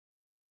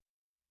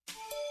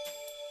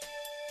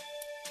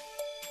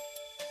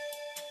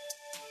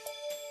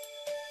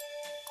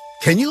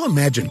Can you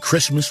imagine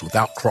Christmas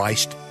without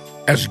Christ?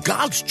 As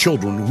God's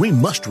children, we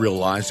must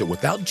realize that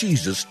without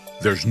Jesus,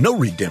 there's no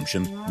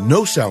redemption,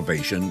 no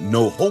salvation,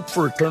 no hope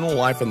for eternal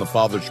life in the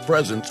Father's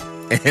presence,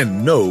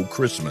 and no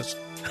Christmas.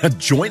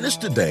 Join us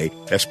today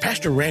as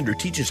Pastor Rander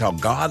teaches how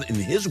God, in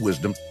His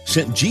wisdom,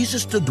 sent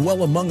Jesus to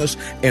dwell among us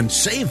and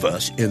save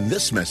us in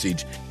this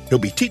message. He'll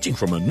be teaching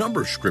from a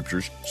number of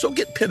scriptures, so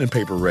get pen and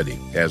paper ready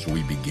as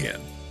we begin.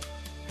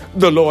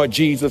 The Lord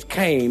Jesus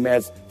came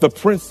as the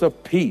Prince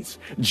of Peace.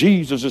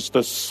 Jesus is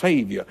the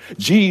Savior.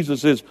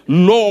 Jesus is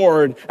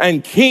Lord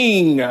and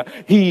King.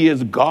 He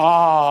is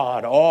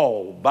God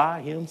all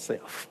by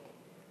Himself.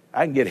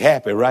 I can get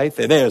happy right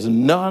there. There's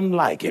none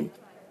like Him.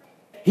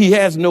 He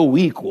has no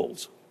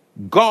equals.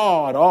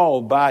 God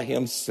all by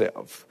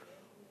Himself.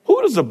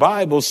 Who does the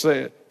Bible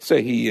say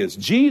He is?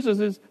 Jesus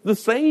is the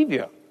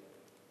Savior.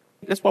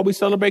 That's why we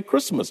celebrate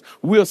Christmas.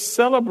 We're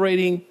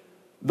celebrating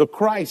the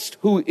Christ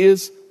who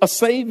is a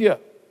Savior,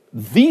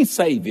 the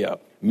Savior.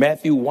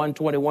 Matthew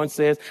 1:21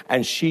 says,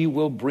 and she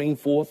will bring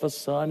forth a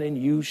son, and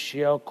you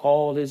shall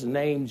call his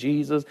name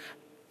Jesus,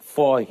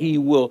 for he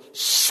will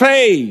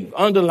save.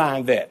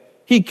 Underline that.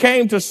 He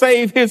came to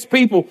save his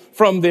people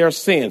from their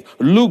sins.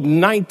 Luke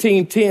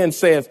 19:10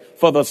 says,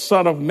 for the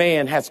Son of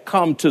Man has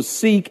come to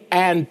seek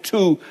and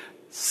to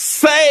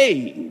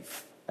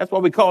save. That's why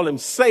we call him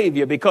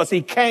Savior, because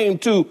he came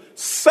to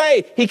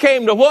save. He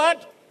came to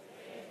what?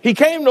 He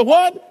came to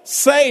what?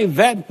 Save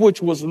that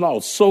which was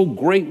lost. So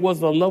great was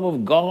the love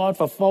of God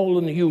for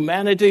fallen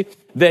humanity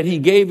that He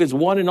gave His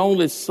one and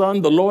only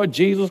Son, the Lord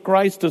Jesus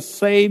Christ, to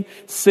save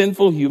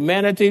sinful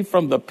humanity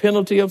from the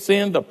penalty of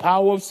sin, the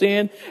power of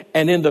sin,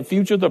 and in the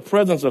future, the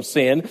presence of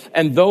sin.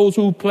 And those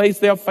who place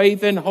their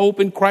faith and hope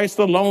in Christ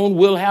alone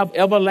will have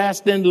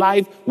everlasting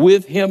life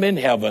with Him in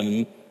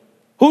heaven.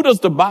 Who does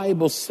the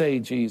Bible say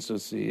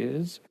Jesus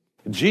is?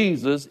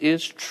 Jesus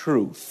is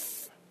truth.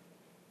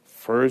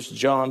 1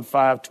 John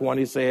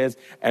 5:20 says,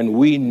 and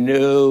we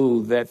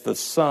know that the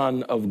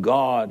Son of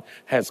God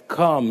has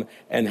come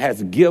and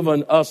has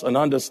given us an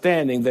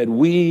understanding that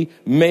we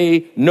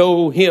may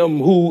know Him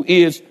who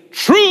is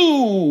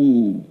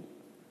true.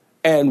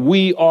 And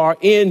we are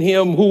in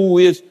Him who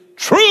is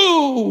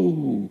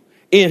true,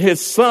 in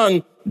His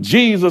Son,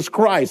 Jesus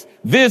Christ.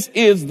 This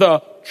is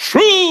the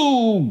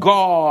true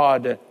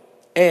God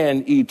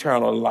and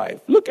eternal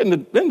life. Look in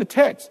the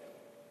text.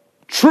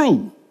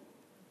 True.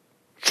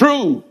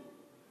 True.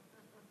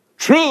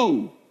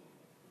 True.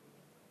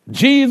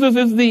 Jesus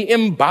is the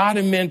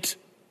embodiment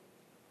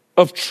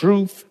of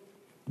truth.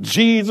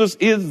 Jesus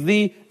is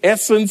the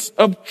essence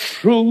of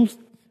truth.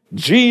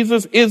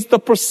 Jesus is the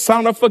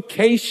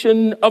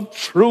personification of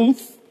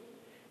truth.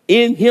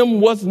 In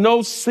Him was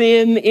no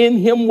sin. In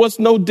Him was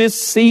no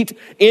deceit.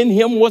 In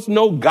Him was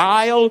no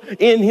guile.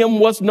 In Him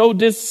was no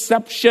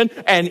deception.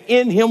 And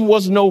in Him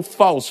was no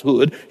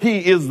falsehood. He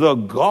is the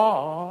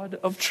God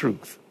of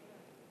truth.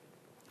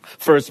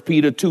 1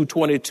 Peter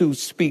 2:22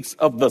 speaks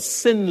of the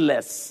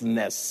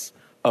sinlessness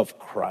of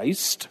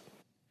Christ.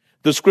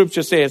 The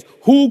scripture says,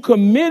 who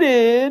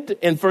committed,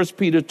 in 1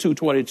 Peter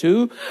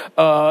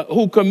 2:22,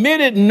 who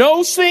committed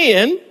no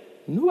sin,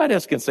 nobody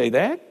else can say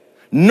that,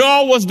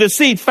 nor was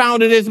deceit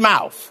found in His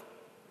mouth.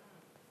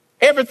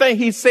 Everything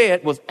He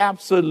said was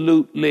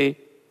absolutely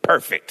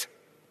perfect.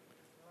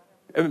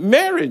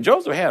 Mary and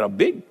Joseph had a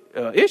big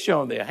issue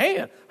on their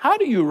hand. How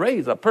do you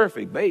raise a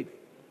perfect baby?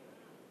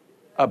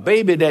 A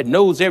baby that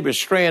knows every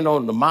strand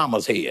on the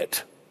mama's head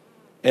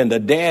and the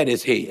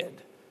daddy's head.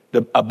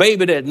 A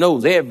baby that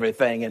knows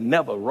everything and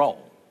never wrong.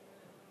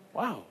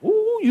 Wow.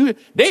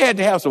 They had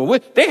to have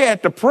they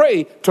had to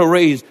pray to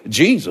raise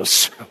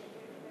Jesus.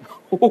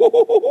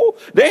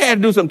 They had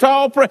to do some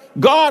tall prayer.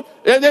 God,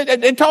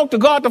 they talked to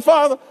God the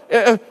Father.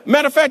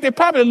 Matter of fact, they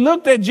probably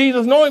looked at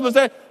Jesus knowing was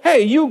that,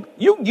 hey, you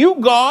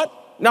God.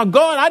 Now,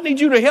 God, I need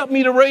you to help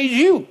me to raise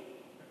you.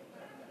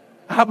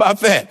 How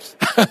about that?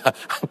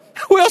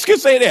 Who else can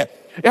say that?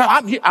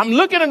 I'm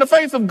looking in the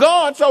face of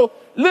God. So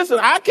listen,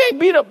 I can't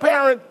be the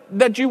parent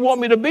that you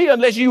want me to be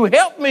unless you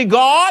help me,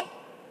 God.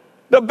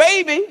 The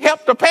baby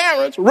helped the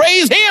parents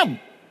raise him.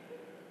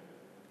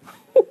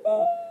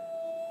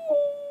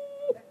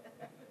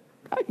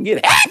 I can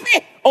get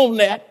happy on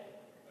that.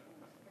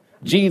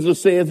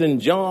 Jesus says in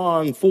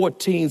John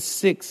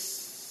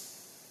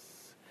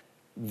 14:6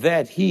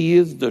 that He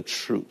is the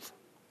truth.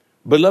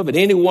 Beloved,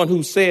 anyone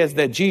who says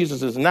that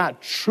Jesus is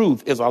not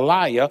truth is a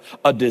liar,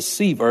 a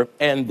deceiver,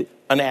 and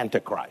an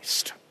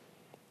antichrist.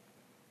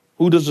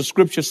 Who does the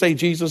scripture say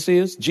Jesus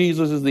is?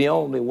 Jesus is the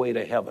only way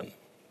to heaven.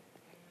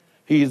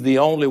 He's the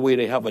only way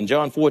to heaven.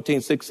 John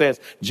 14:6 says,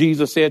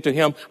 Jesus said to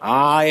him,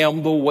 I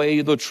am the way,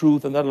 the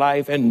truth, and the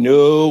life, and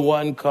no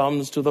one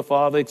comes to the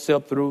Father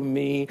except through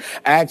me.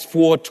 Acts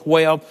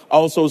 4:12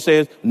 also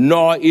says,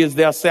 nor is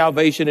there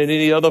salvation in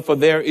any other, for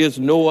there is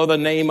no other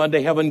name under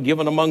heaven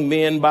given among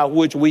men by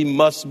which we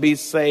must be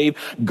saved.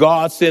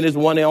 God sent His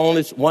one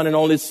and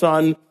only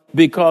Son,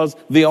 because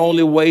the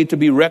only way to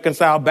be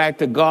reconciled back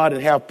to God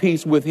and have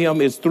peace with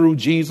Him is through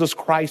Jesus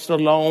Christ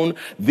alone.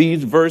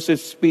 These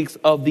verses speaks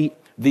of the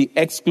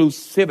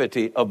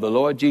exclusivity of the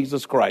Lord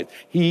Jesus Christ.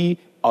 He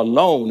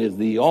alone is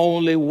the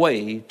only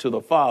way to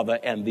the Father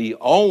and the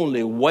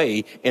only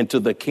way into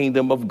the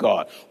kingdom of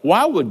God.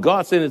 Why would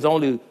God send his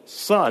only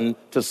son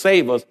to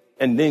save us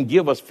and then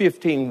give us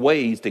 15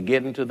 ways to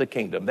get into the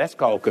kingdom? That's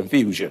called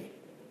confusion.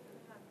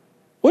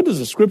 What does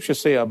the scripture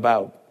say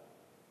about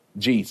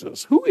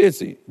Jesus? Who is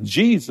he?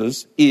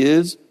 Jesus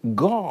is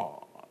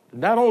God.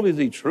 Not only is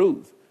he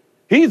truth,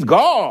 he's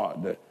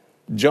God.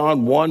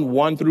 John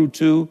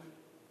 1:1-2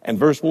 and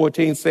verse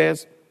 14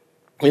 says,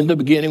 in the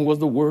beginning was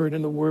the Word,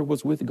 and the Word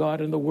was with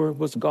God, and the Word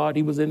was God.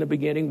 He was in the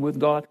beginning with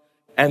God,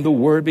 and the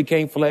Word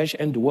became flesh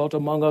and dwelt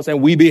among us,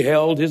 and we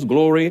beheld his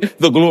glory,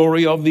 the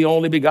glory of the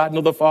only begotten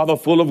of the Father,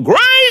 full of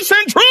grace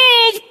and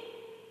truth.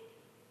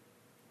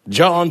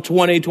 John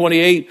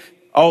 20:28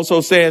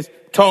 also says,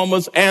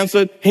 Thomas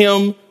answered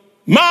him,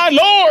 my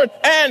Lord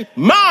and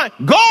my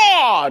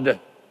God.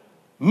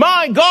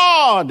 My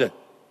God.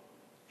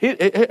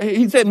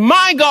 He said,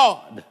 my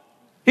God.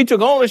 He took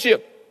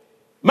ownership.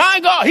 My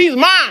God, he's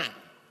mine.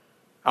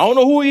 I don't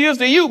know who he is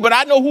to you, but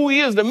I know who he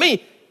is to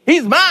me.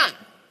 He's mine.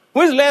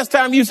 When's the last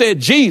time you said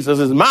Jesus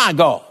is my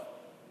God?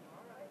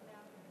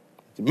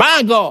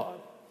 My God.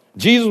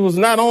 Jesus was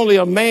not only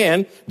a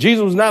man.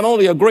 Jesus was not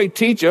only a great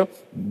teacher.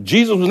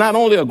 Jesus was not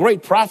only a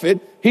great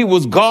prophet. He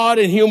was God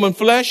in human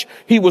flesh.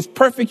 He was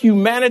perfect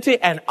humanity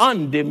and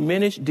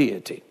undiminished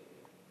deity.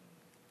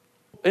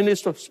 In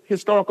this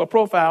historical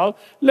profile,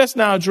 let's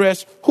now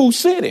address who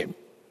sent him.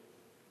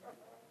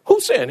 Who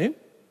sent him?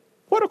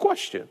 What a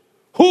question.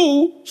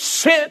 Who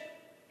sent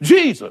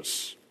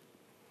Jesus?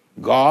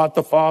 God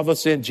the Father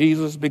sent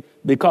Jesus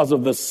because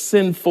of the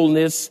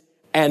sinfulness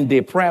and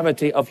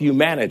depravity of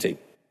humanity.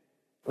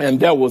 And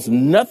there was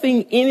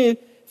nothing,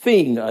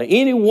 anything,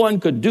 anyone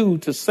could do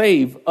to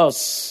save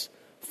us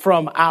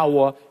from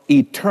our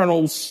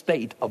eternal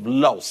state of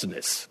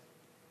lostness.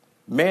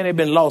 Man had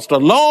been lost a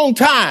long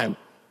time.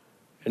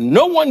 And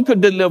no one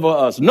could deliver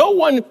us.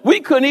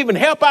 We couldn't even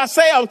help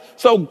ourselves.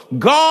 So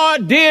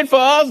God did for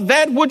us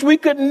that which we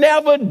could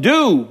never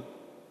do.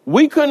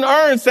 We couldn't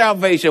earn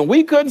salvation.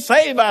 We couldn't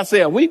save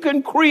ourselves. We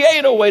couldn't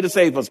create a way to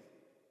save us.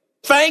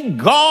 Thank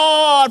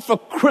God for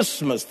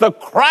Christmas, the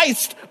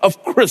Christ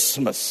of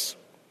Christmas.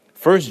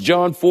 1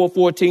 John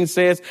 4:14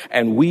 says,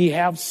 and we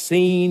have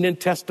seen and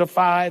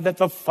testified that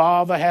the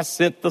Father has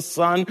sent the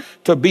Son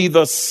to be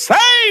the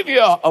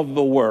Savior of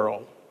the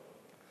world.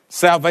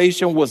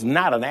 Salvation was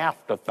not an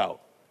afterthought.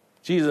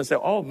 Jesus said,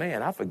 oh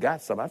man, I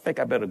forgot something. I think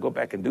I better go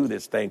back and do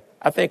this thing.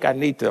 I think I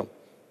need to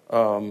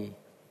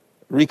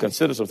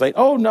reconsider something.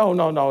 Oh,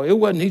 no. It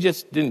wasn't. He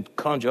just didn't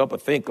conjure up or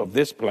think of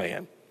this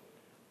plan.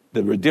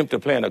 The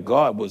redemptive plan of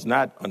God was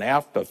not an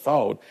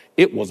afterthought.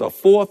 It was a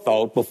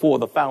forethought before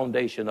the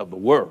foundation of the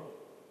world.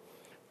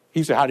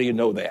 He said, how do you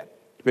know that?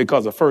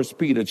 Because of 1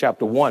 Peter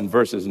chapter 1,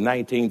 verses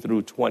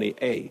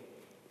 19-20a,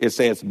 it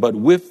says, but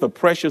with the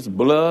precious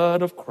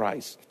blood of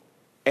Christ,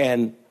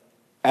 and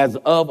as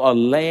of a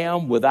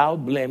lamb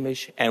without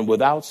blemish and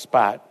without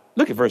spot.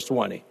 Look at verse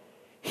 20.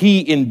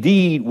 He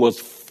indeed was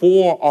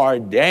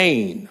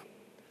foreordained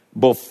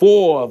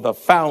before the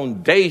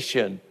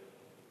foundation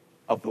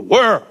of the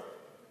world.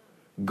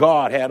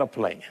 God had a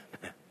plan.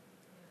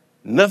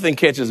 Nothing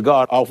catches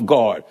God off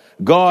guard.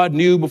 God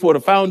knew before the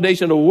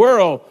foundation of the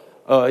world.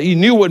 He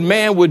knew what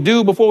man would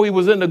do before he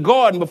was in the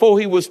garden, before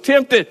he was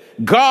tempted.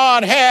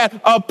 God had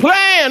a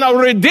plan, a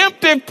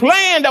redemptive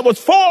plan that was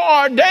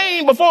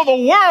foreordained before the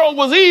world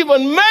was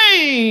even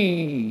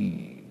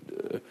made.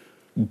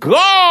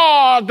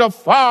 God the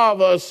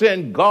Father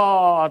sent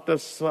God the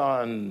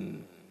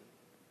Son.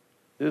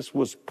 This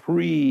was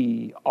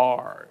preordained.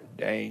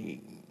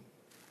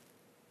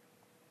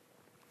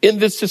 In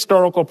this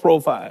historical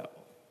profile,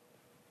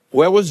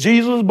 where was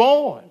Jesus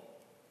born?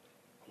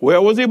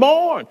 Where was he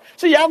born?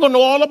 See, y'all gonna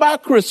know all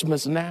about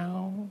Christmas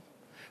now.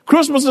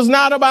 Christmas is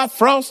not about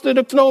Frosty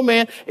the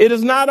Snowman. It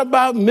is not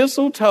about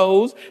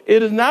mistletoes.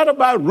 It is not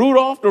about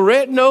Rudolph the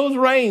red-nosed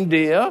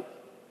reindeer.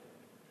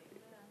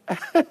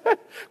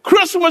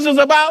 Christmas is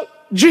about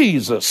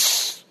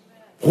Jesus.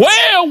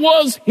 Where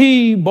was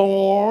he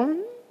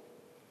born?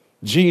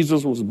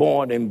 Jesus was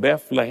born in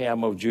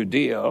Bethlehem of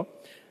Judea,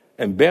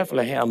 and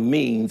Bethlehem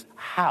means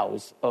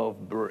house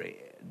of bread.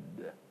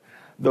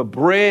 The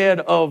bread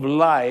of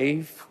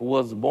life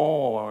was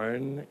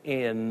born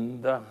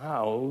in the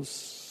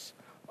house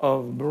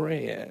of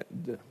bread.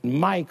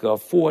 Micah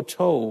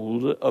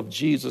foretold of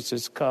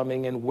Jesus'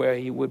 coming and where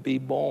he would be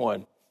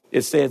born.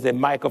 It says in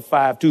Micah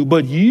 5:2,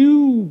 but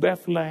you,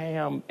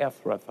 Bethlehem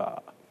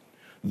Ephrathah,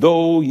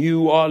 though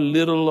you are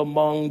little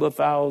among the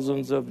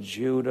thousands of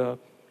Judah,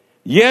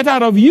 yet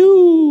out of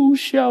you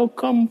shall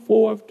come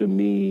forth to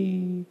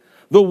me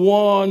the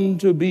one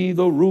to be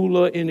the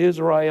ruler in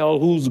Israel,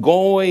 whose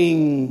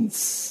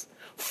goings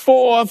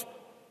forth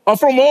are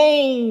from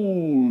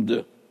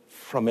old,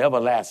 from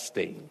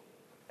everlasting.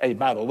 Hey,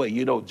 by the way,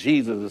 you know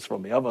Jesus is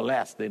from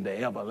everlasting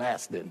to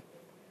everlasting.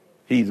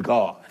 He's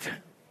God.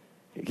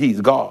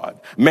 He's God.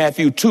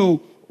 Matthew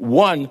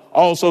 2:1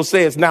 also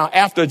says, now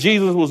after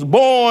Jesus was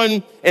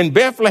born in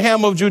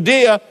Bethlehem of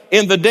Judea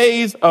in the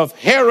days of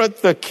Herod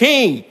the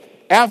king,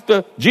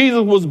 after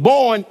Jesus was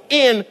born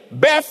in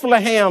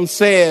Bethlehem,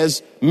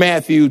 says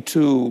Matthew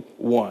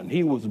 2:1.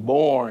 He was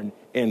born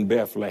in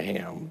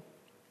Bethlehem.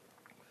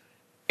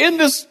 In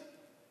this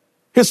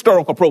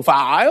historical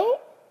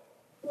profile,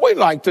 we'd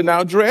like to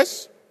now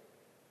address,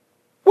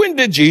 when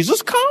did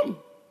Jesus come?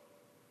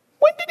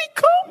 When did he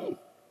come?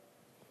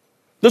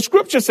 The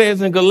scripture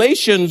says in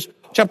Galatians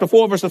chapter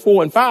 4, verses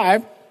 4 and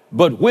 5,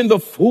 but when the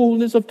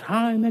fullness of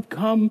time had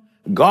come,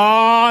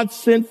 God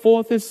sent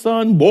forth his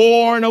son,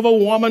 born of a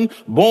woman,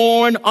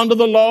 born under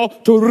the law,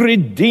 to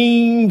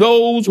redeem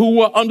those who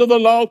were under the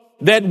law,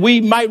 that we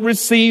might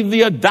receive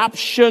the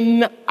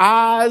adoption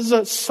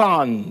as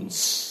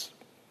sons.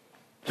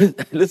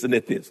 Listen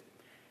at this.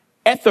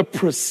 At the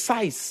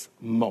precise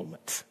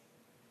moment,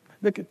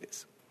 look at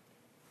this.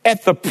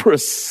 At the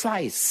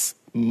precise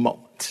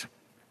moment,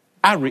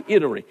 I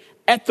reiterate,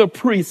 at the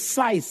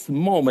precise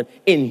moment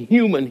in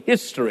human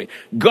history,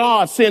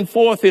 God sent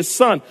forth his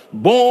son,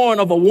 born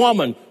of a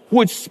woman,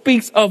 which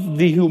speaks of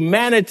the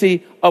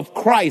humanity of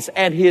Christ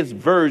at his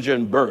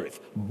virgin birth,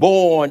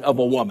 born of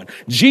a woman.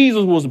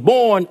 Jesus was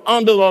born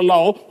under the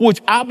law, which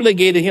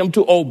obligated him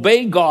to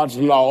obey God's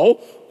law,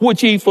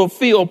 which he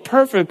fulfilled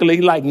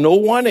perfectly like no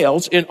one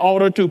else in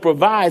order to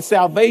provide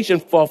salvation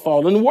for a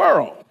fallen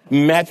world.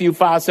 Matthew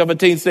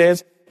 5:17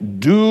 says,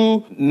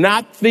 do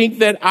not think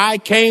that I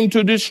came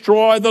to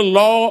destroy the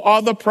law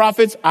or the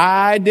prophets.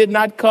 I did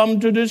not come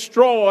to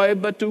destroy,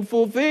 but to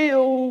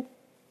fulfill.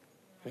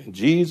 And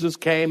Jesus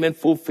came and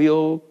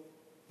fulfilled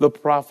the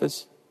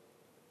prophets,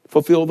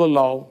 fulfilled the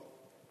law,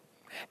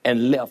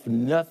 and left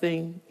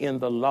nothing in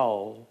the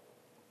law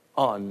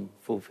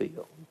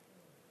unfulfilled.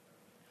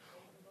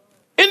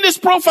 In this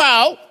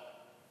profile,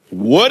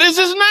 what is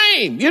his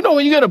name? You know,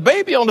 when you get a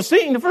baby on the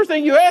scene, the first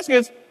thing you ask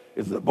is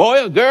it a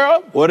boy or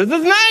girl? What is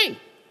his name?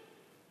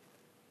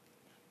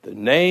 The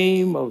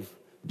name of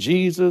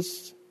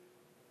Jesus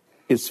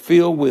is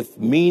filled with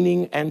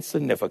meaning and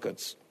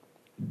significance.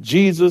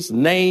 Jesus'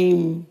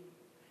 name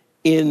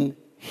in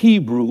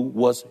Hebrew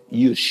was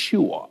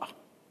Yeshua.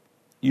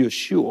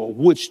 Yeshua,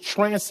 which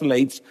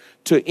translates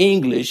to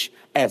English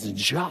as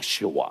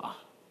Joshua.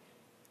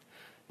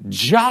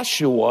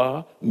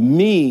 Joshua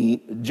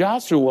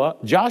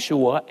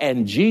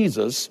and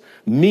Jesus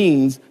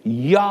means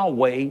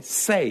Yahweh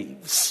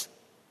saves.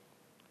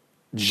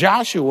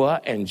 Joshua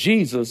and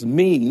Jesus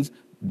means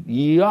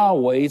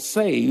Yahweh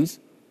saves,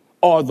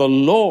 or the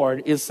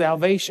Lord is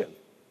salvation.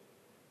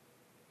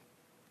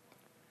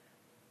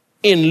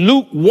 In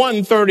Luke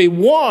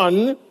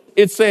 1:31,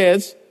 it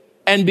says,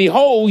 and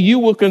behold, you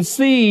will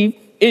conceive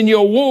in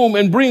your womb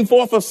and bring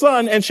forth a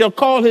son and shall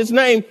call his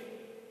name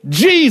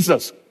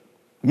Jesus.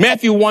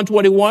 Matthew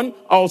 1:21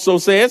 also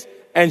says,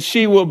 and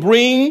she will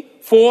bring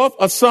forth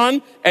a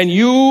son and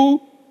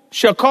you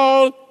shall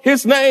call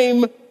his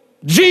name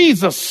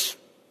Jesus.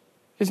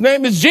 His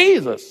name is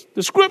Jesus.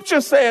 The scripture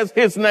says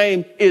his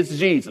name is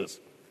Jesus.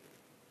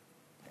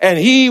 And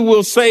he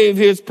will save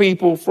his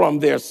people from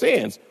their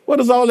sins. What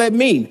does all that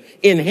mean?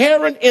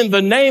 Inherent in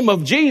the name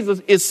of Jesus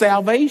is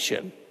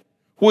salvation,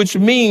 which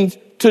means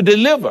to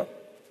deliver.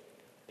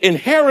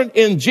 Inherent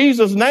in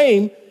Jesus'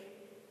 name,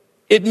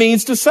 it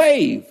means to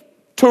save,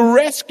 to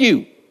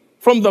rescue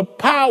from the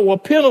power,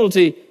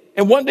 penalty,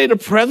 and one day the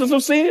presence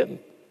of sin.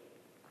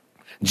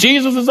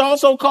 Jesus is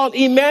also called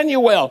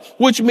Emmanuel,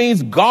 which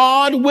means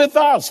God with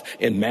us.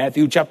 In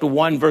Matthew chapter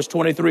 1, verse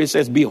 23, it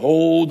says,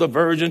 behold, the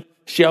virgin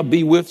shall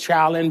be with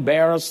child and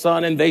bear a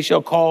son, and they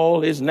shall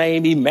call his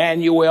name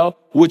Emmanuel,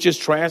 which is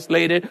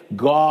translated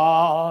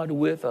God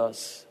with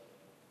us.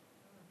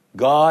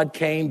 God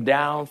came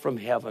down from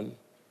heaven,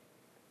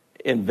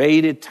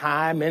 invaded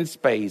time and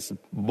space,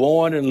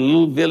 born in a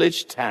little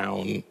village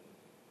town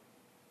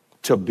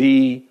to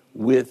be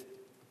with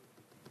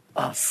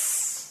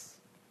us.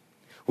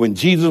 When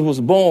Jesus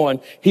was born,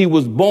 he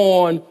was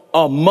born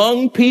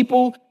among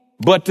people,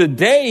 but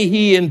today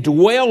he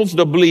indwells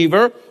the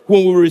believer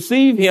when we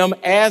receive him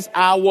as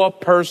our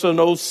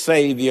personal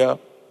Savior.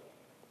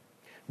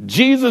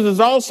 Jesus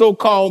is also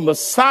called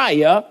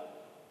Messiah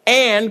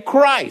and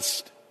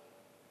Christ.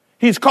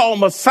 He's called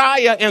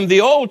Messiah in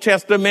the Old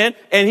Testament,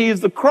 and he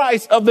is the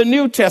Christ of the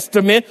New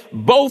Testament,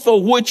 both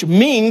of which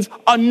means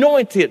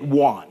anointed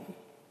one.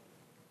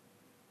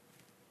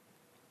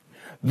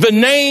 The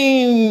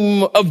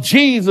name of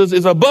Jesus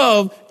is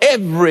above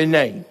every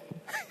name.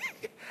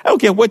 I don't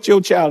care what your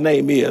child's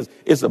name is,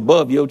 it's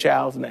above your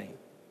child's name.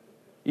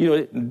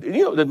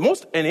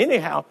 Most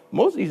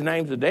of these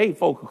names today,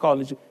 folk are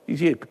calling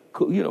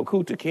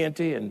Kuta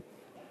Kente and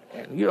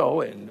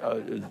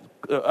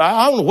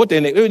I don't know what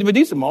their name, but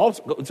these are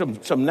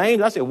some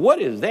names. I said,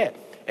 what is that?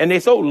 And they're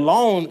so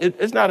long,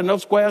 it's not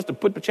enough squares to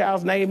put the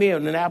child's name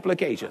in an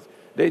application.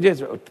 They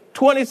just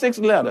 26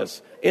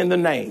 letters in the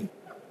name.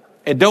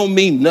 It don't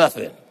mean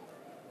nothing.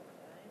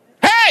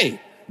 Hey,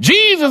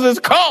 Jesus is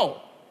called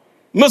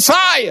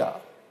Messiah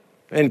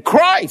and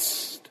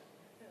Christ,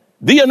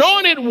 the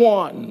anointed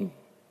one.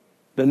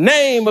 The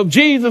name of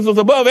Jesus is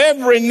above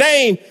every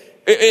name.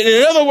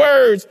 In other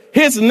words,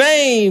 his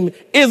name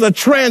is a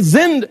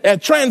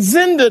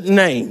transcendent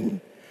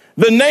name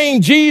The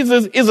name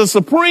Jesus is a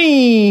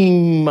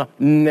supreme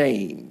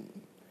name.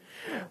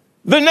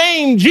 The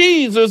name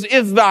Jesus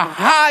is the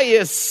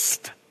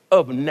highest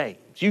of names.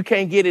 You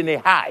can't get any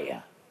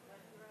higher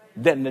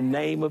than the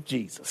name of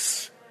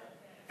Jesus.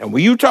 And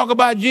when you talk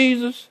about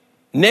Jesus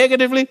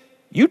negatively,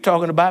 you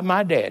talking about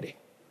my daddy.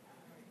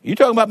 You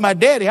talking about my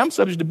daddy, I'm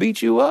subject to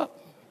beat you up.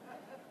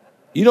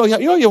 Your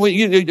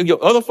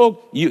other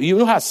folk, you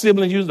know how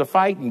siblings used to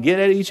fight and get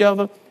at each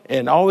other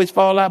and always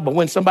fall out? But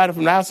when somebody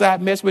from the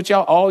outside mess with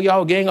y'all, all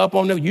y'all gang up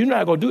on them. You're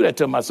not going to do that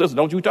to my sister.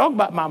 Don't you talk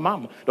about my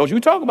mama. Don't you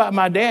talk about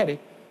my daddy.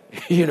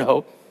 We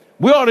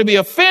ought to be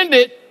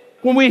offended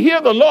when we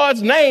hear the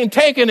Lord's name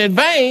taken in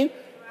vain.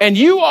 And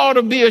you ought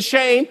to be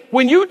ashamed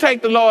when you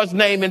take the Lord's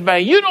name in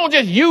vain. You don't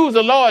just use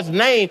the Lord's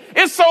name.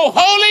 It's so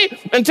holy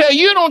until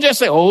you don't just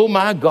say, oh,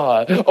 my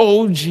God,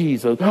 oh,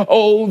 Jesus,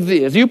 oh,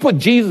 this. You put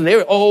Jesus in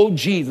there. Oh,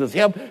 Jesus,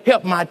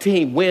 help my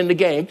team win the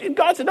game.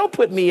 God said, don't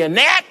put me in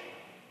that.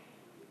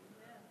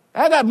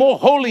 I got more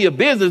holier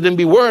business than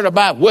be worried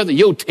about whether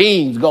your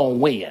team's going to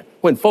win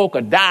when folk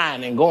are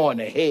dying and going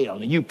to hell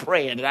and you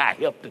praying that I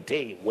help the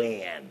team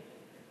win.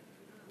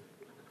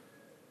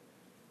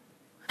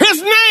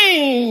 His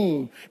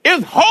name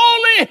is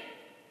holy.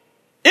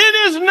 In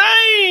his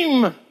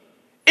name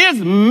is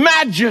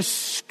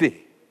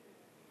majesty.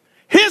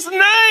 His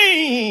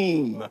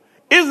name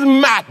is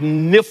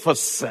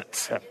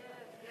magnificent.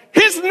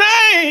 His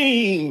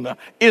name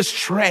is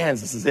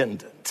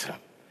transcendent.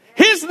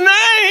 His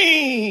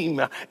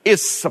name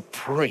is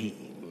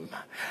supreme.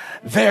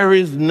 There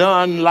is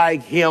none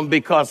like him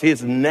because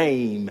his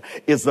name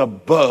is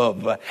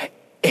above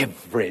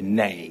every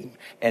name.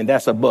 And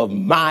that's above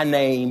my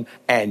name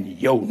and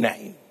your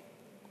name.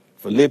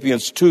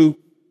 Philippians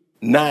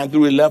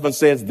 2:9-11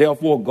 says,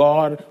 therefore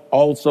God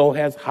also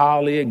has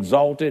highly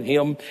exalted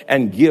him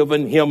and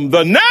given him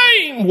the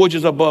name which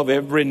is above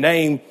every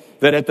name,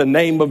 that at the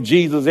name of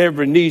Jesus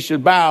every knee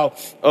should bow,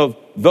 of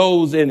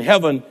those in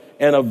heaven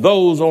and of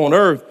those on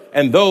earth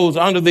and those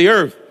under the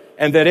earth,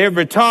 and that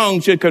every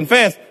tongue should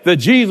confess that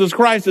Jesus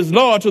Christ is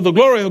Lord, to the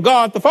glory of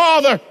God the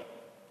Father.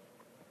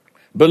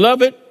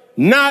 Beloved,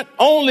 not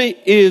only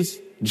is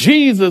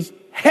Jesus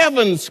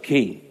heaven's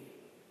king,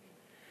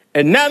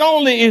 and not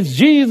only is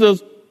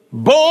Jesus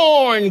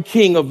born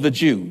King of the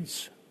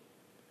Jews,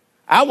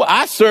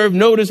 I serve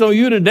notice on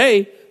you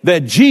today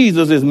that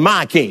Jesus is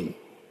my king.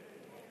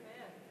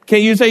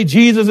 Can you say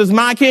Jesus is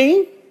my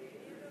king?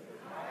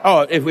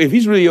 Oh, if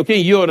he's really your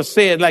king, you ought to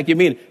say it like you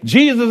mean it.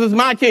 Jesus is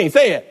my king.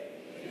 Say it.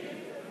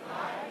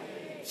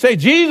 Say,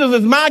 Jesus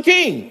is my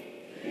king.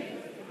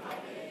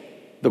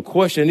 The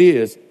question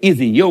is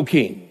he your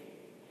king?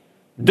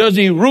 Does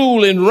he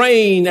rule and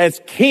reign as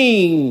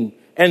king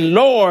and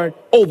Lord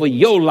over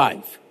your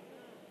life?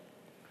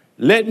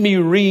 Let me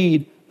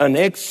read an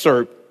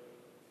excerpt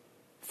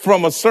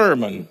from a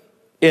sermon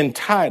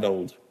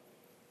entitled,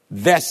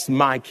 That's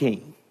My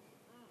King,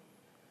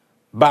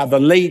 by the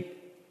late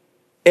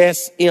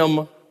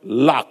S.M.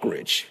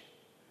 Lockridge.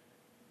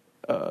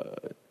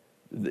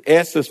 The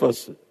S is for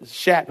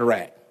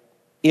Shadrach.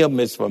 M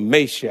is for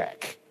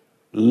Meshach.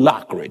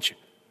 Lockridge.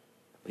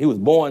 He was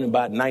born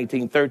about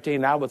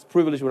 1913. I was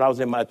privileged when I was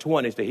in my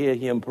 20s to hear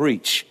him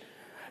preach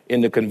in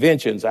the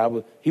conventions.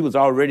 He was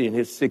already in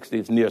his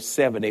 60s, near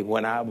 70,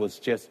 when I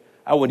wasn't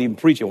even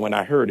preaching when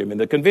I heard him in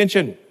the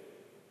convention.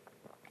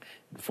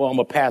 The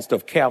former pastor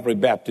of Calvary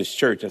Baptist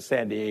Church in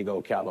San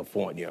Diego,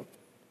 California.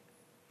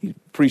 He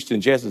preached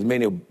in just as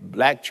many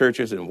black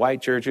churches and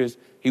white churches.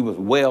 He was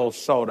well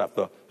sought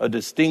after, a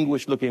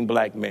distinguished-looking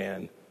black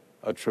man,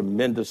 a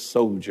tremendous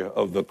soldier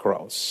of the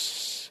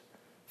cross.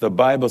 The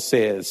Bible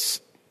says,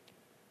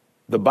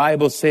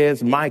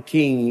 my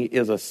king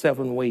is a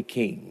seven-way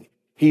king.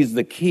 He's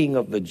the king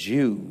of the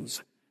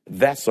Jews.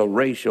 That's a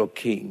racial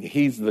king.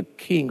 He's the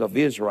king of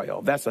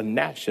Israel. That's a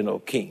national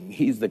king.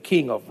 He's the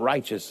king of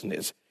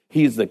righteousness.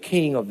 He's the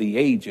king of the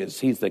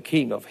ages. He's the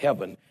king of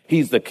heaven.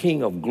 He's the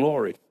king of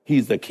glory.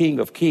 He's the king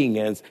of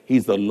kings.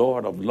 He's the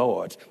Lord of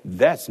lords.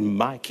 That's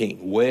my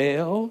king.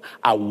 Well,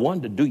 I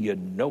wonder, do you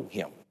know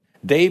him?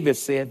 David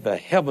said, the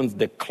heavens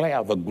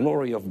declare the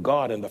glory of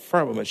God and the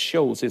firmament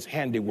shows his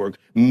handiwork.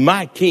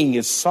 My king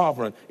is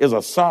sovereign, is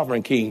a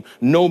sovereign king.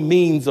 No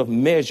means of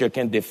measure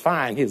can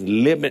define his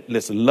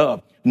limitless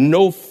love.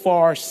 No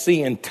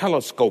far-seeing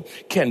telescope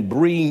can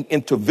bring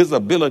into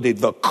visibility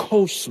the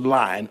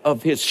coastline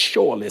of his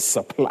shoreless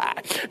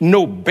supply.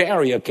 No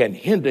barrier can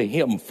hinder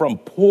him from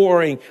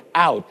pouring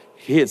out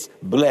his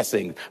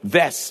blessings.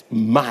 That's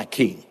my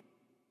king.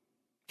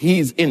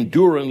 He's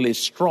enduringly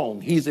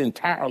strong. He's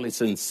entirely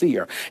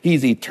sincere.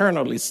 He's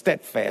eternally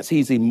steadfast.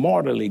 He's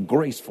immortally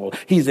graceful.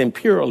 He's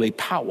imperially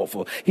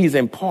powerful. He's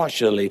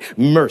impartially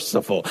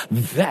merciful.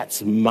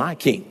 That's my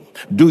king.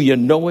 Do you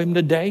know him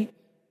today?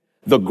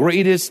 The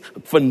greatest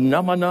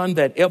phenomenon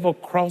that ever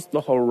crossed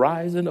the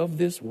horizon of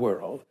this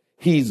world.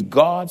 He's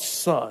God's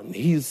son.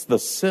 He's the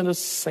sinner's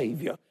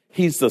savior.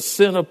 He's the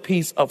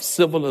centerpiece of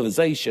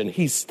civilization.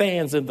 He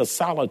stands in the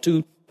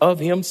solitude of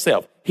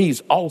himself.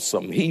 He's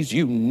awesome. He's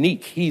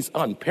unique. He's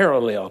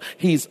unparalleled.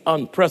 He's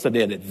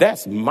unprecedented.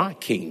 That's my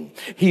king.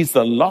 He's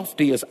the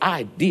loftiest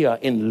idea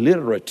in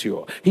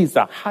literature. He's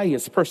the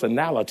highest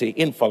personality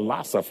in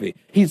philosophy.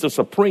 He's the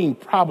supreme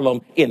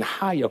problem in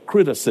higher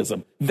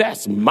criticism.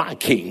 That's my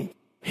king.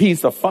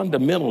 He's the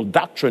fundamental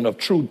doctrine of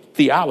true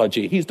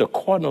theology. He's the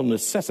cardinal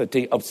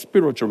necessity of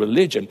spiritual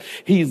religion.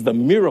 He's the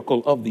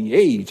miracle of the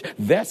age.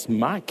 That's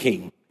my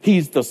king.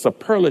 He's the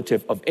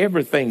superlative of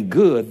everything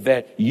good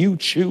that you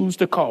choose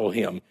to call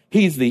him.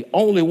 He's the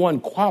only one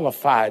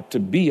qualified to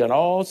be an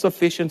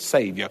all-sufficient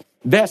Savior.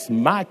 That's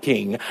my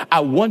king.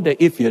 I wonder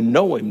if you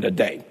know him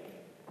today.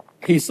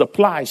 He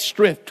supplies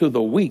strength to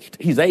the weak.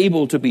 He's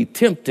able to be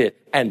tempted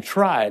and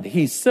tried.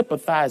 He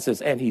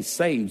sympathizes and he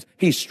saves.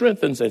 He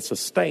strengthens and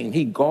sustains.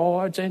 He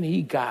guards and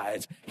he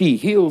guides. He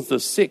heals the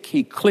sick.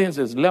 He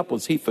cleanses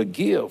lepers. He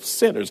forgives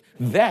sinners.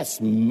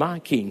 That's my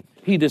king.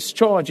 He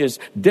discharges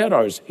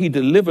debtors. He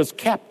delivers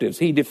captives.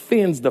 He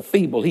defends the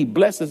feeble. He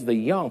blesses the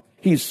young.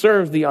 He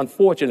serves the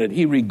unfortunate.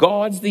 He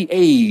regards the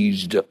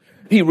aged.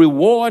 He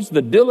rewards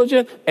the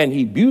diligent and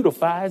he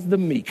beautifies the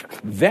meek.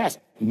 That's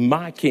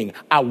my king.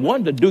 I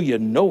wonder, do you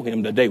know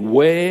him today?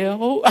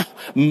 Well,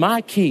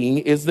 my king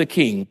is the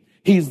king.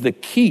 He's the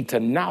key to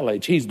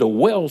knowledge. He's the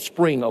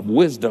wellspring of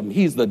wisdom.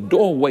 He's the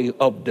doorway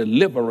of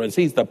deliverance.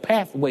 He's the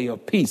pathway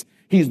of peace.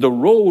 He's the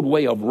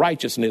roadway of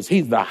righteousness.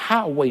 He's the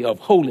highway of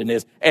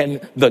holiness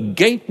and the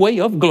gateway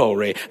of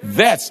glory.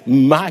 That's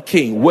my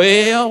king.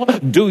 Well,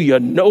 do you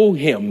know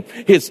him?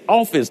 His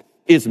office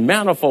is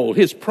manifold.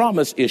 His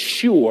promise is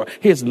sure.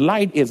 His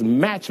light is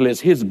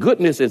matchless. His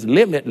goodness is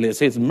limitless.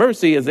 His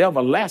mercy is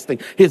everlasting.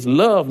 His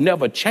love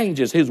never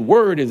changes. His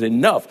word is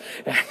enough.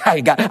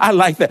 I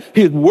like that.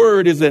 His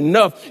word is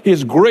enough.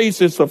 His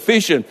grace is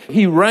sufficient.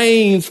 He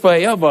reigns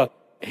forever.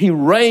 He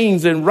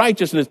reigns in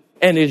righteousness,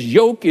 and his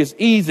yoke is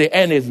easy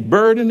and his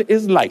burden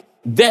is light.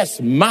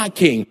 That's my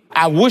king.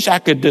 I wish I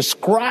could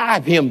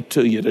describe him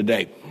to you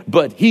today.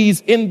 But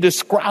he's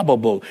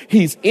indescribable.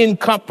 He's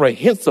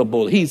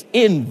incomprehensible. He's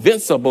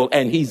invincible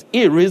and he's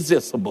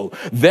irresistible.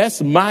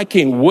 That's my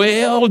king.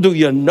 Well, do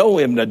you know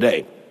him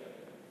today?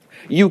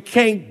 You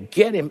can't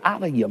get him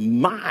out of your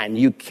mind.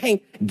 You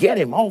can't get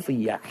him off of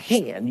your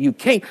hand. You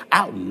can't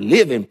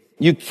outlive him.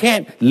 You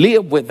can't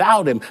live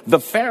without him. The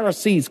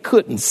Pharisees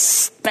couldn't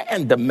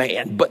stand the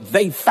man, but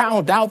they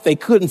found out they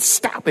couldn't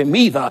stop him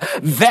either.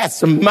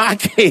 That's my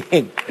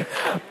king.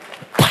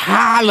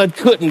 Pilate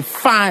couldn't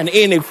find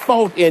any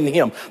fault in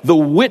him. The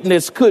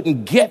witness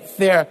couldn't get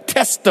their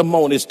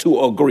testimonies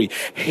to agree.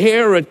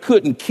 Herod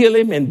couldn't kill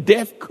him and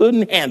death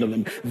couldn't handle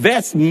him.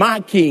 That's my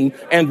king,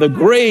 and the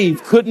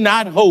grave could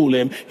not hold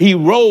him. He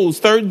rose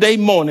third day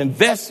morning.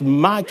 That's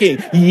my king.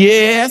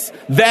 Yes,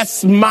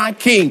 that's my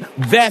king.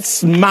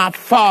 That's my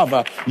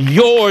father.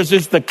 Yours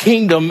is the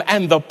kingdom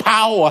and the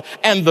power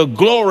and the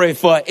glory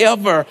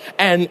forever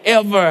and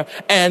ever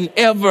and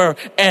ever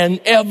and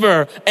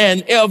ever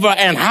and ever.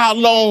 And how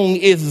long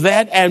is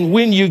that? And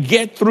when you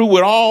get through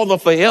with all the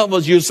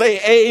forevers, you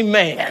say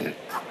amen.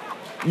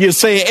 You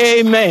say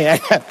amen.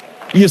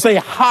 You say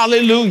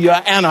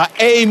hallelujah and a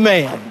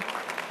amen.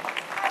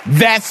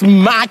 That's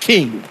my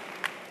king.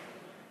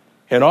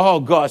 And all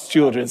God's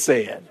children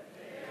said,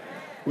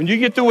 when you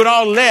get through with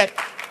all that,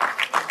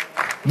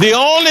 the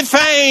only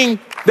thing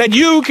that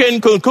you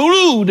can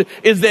conclude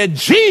is that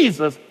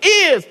Jesus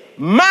is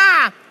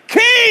my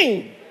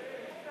king.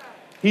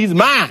 He's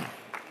mine.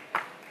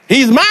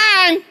 He's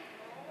mine.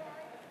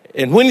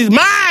 And when he's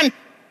mine,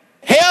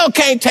 hell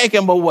can't take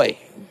him away.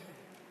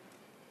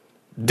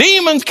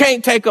 Demons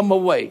can't take him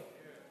away.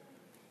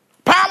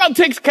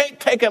 Politics can't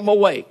take him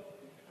away.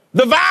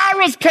 The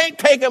virus can't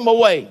take him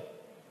away.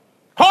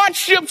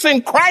 Hardships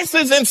and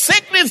crisis and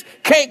sickness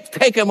can't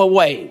take him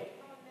away.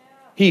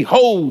 He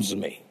holds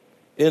me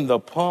in the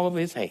palm of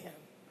his hand.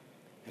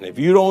 And if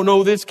you don't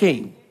know this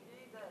king,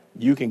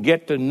 you can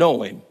get to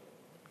know him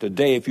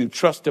today if you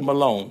trust him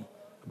alone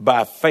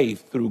by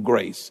faith through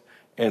grace.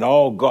 And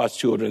all God's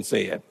children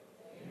said,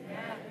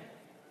 amen.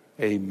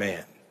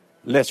 Amen.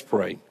 Let's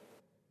pray.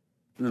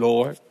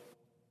 Lord,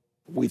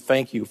 we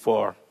thank you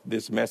for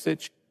this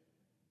message.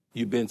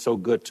 You've been so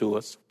good to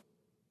us.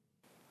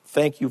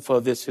 Thank you for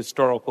this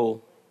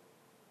historical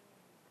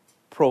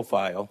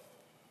profile.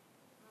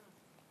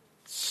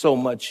 So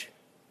much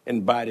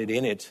embodied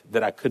in it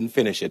that I couldn't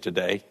finish it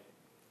today.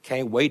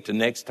 Can't wait till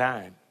next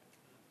time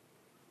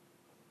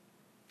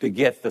to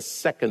get the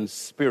second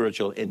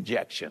spiritual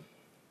injection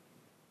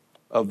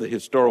of the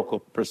historical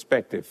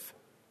perspective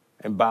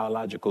and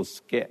biological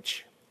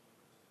sketch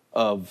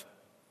of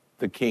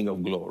the King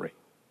of Glory.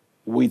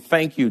 We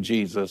thank you,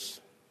 Jesus,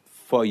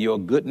 for your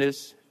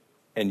goodness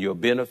and your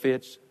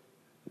benefits.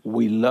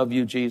 We love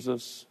you,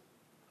 Jesus.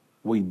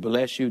 We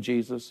bless you,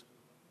 Jesus.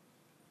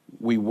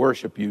 We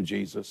worship you,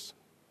 Jesus.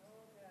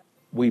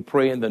 We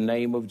pray in the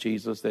name of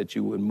Jesus that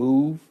you would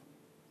move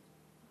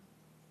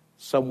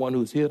someone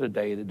who's here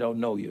today that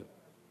don't know you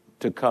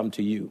to come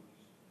to you.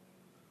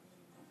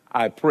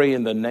 I pray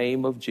in the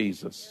name of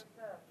Jesus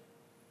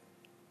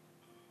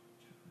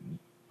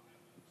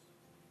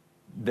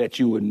that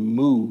you would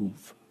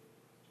move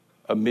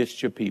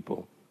amidst your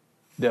people.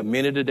 There are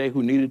many today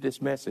who needed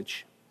this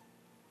message,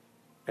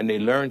 and they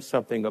learned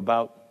something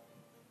about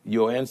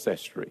your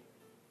ancestry,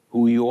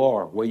 who you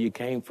are, where you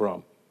came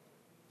from.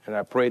 And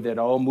I pray that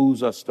all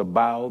moves us to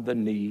bow the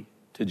knee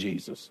to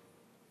Jesus.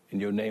 In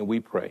your name we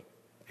pray.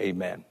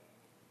 Amen.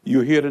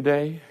 You're here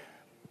today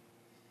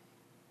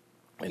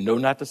and know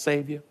not the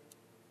Savior.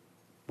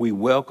 We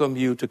welcome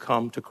you to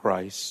come to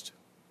Christ.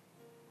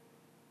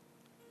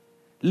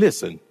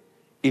 Listen,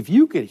 if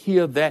you could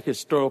hear that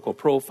historical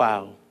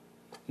profile,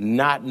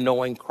 not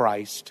knowing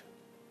Christ,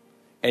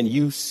 and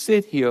you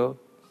sit here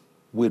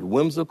with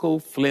whimsical,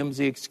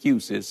 flimsy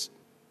excuses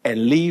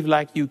and leave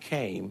like you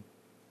came,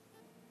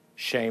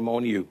 shame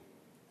on you.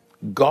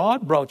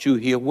 God brought you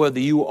here, whether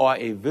you are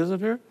a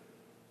visitor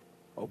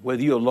or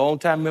whether you're a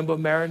longtime member of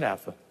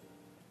Maranatha.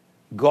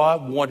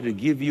 God wanted to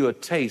give you a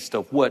taste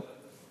of what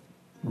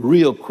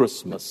real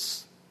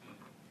Christmas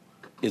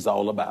is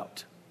all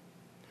about.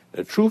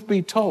 The truth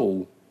be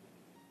told,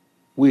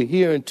 we're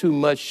hearing too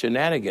much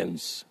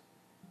shenanigans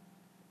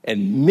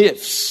and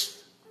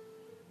myths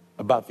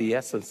about the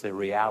essence and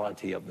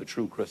reality of the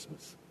true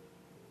Christmas.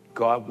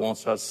 God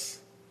wants us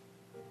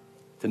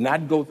to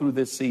not go through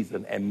this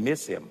season and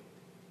miss him,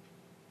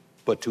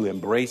 but to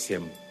embrace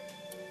him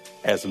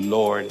as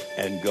Lord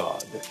and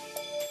God.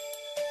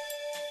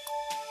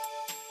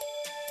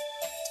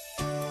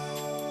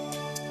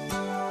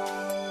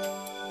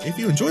 If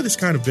you enjoy this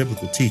kind of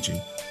biblical teaching,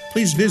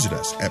 please visit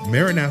us at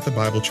Maranatha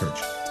Bible Church,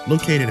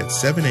 located at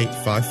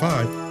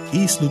 7855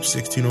 East Loop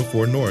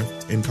 1604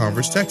 North in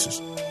Converse,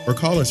 Texas, or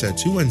call us at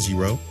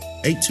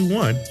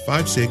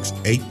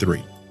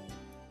 210-821-5683.